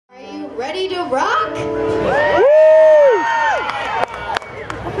ready to rock?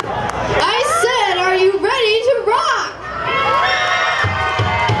 I said, are you ready to rock?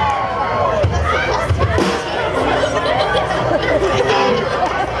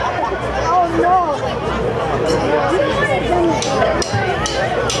 Oh no!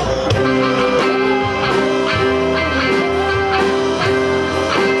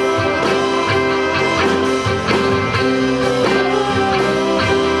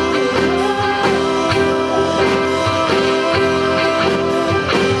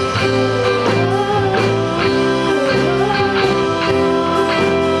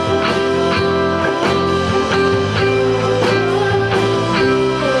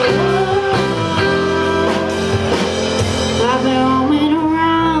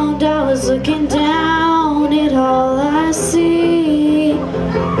 Looking down at all I see.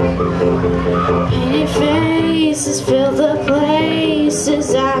 Painted faces fill the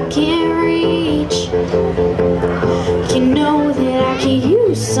places I can't reach. You know that I could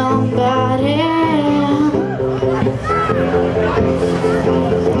use somebody.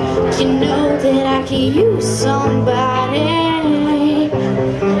 You know that I could use somebody.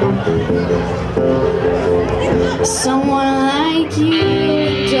 Someone like you.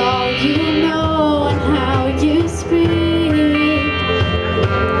 All you know and how you speak.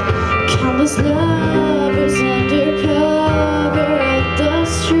 Countless lovers under cover of the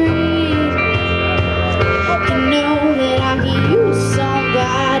street. You know that I can use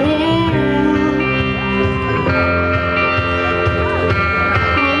somebody.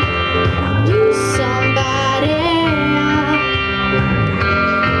 Use somebody.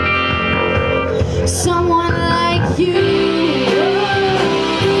 Someone like you.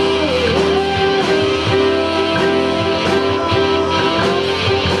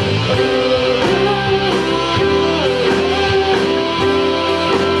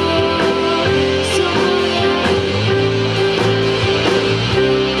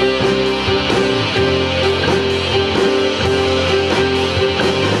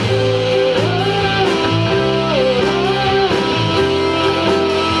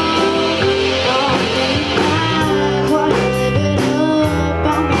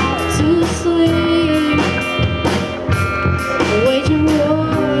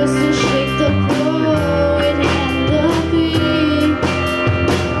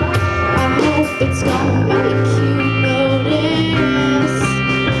 It's gonna make you notice.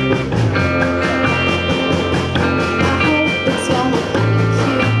 I hope it's gonna make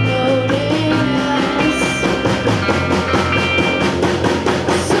you notice.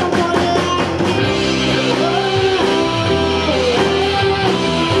 Someone like me.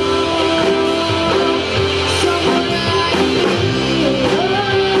 Someone like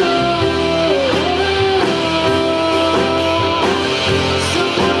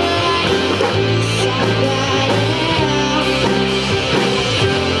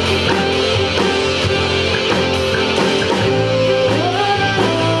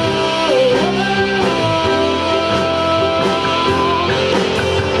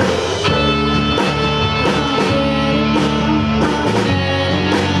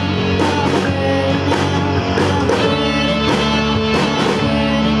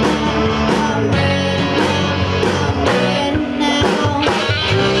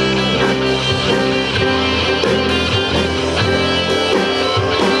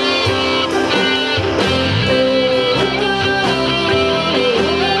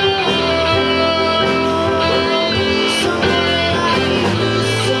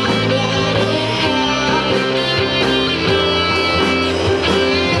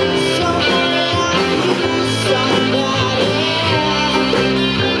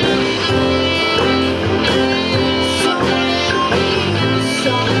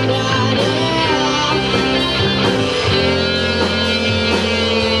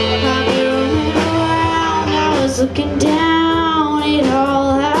looking down at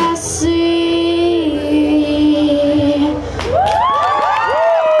all I see.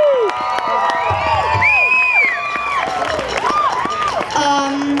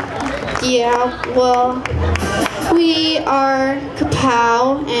 Yeah, well, we are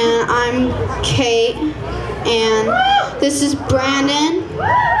Kapow, and I'm Kate, and this is Brandon,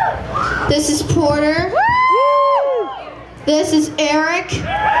 this is Porter, this is Eric,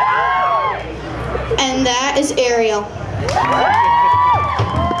 and that is Ariel.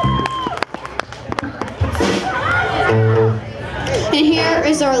 And here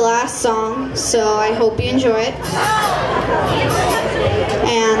is our last song, so I hope you enjoy it.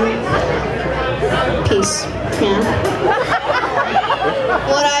 And peace. Yeah.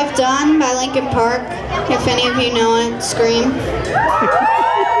 What I've Done by Linkin Park. If any of you know it, scream.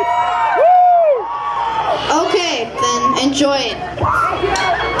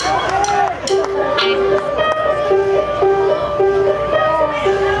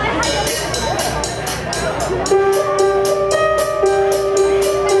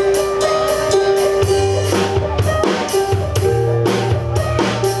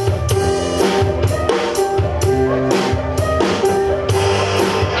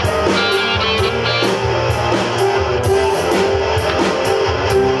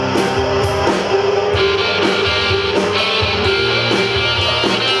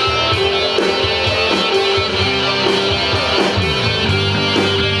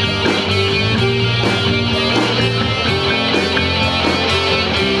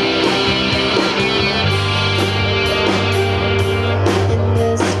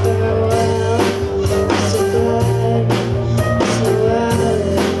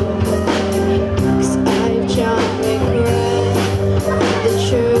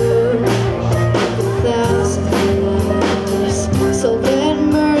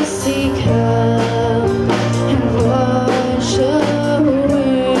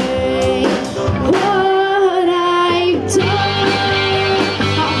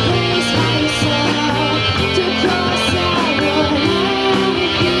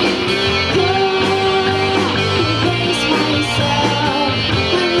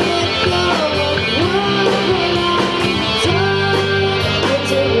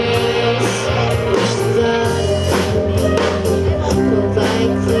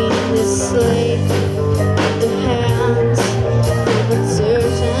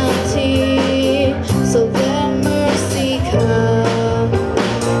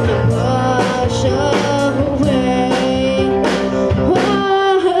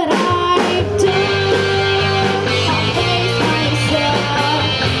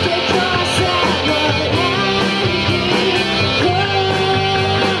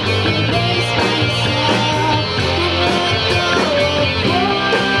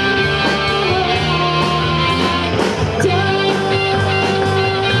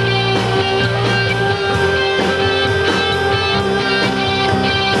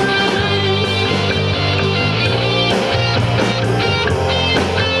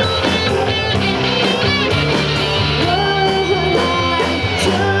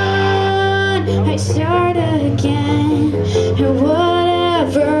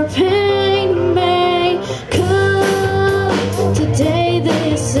 never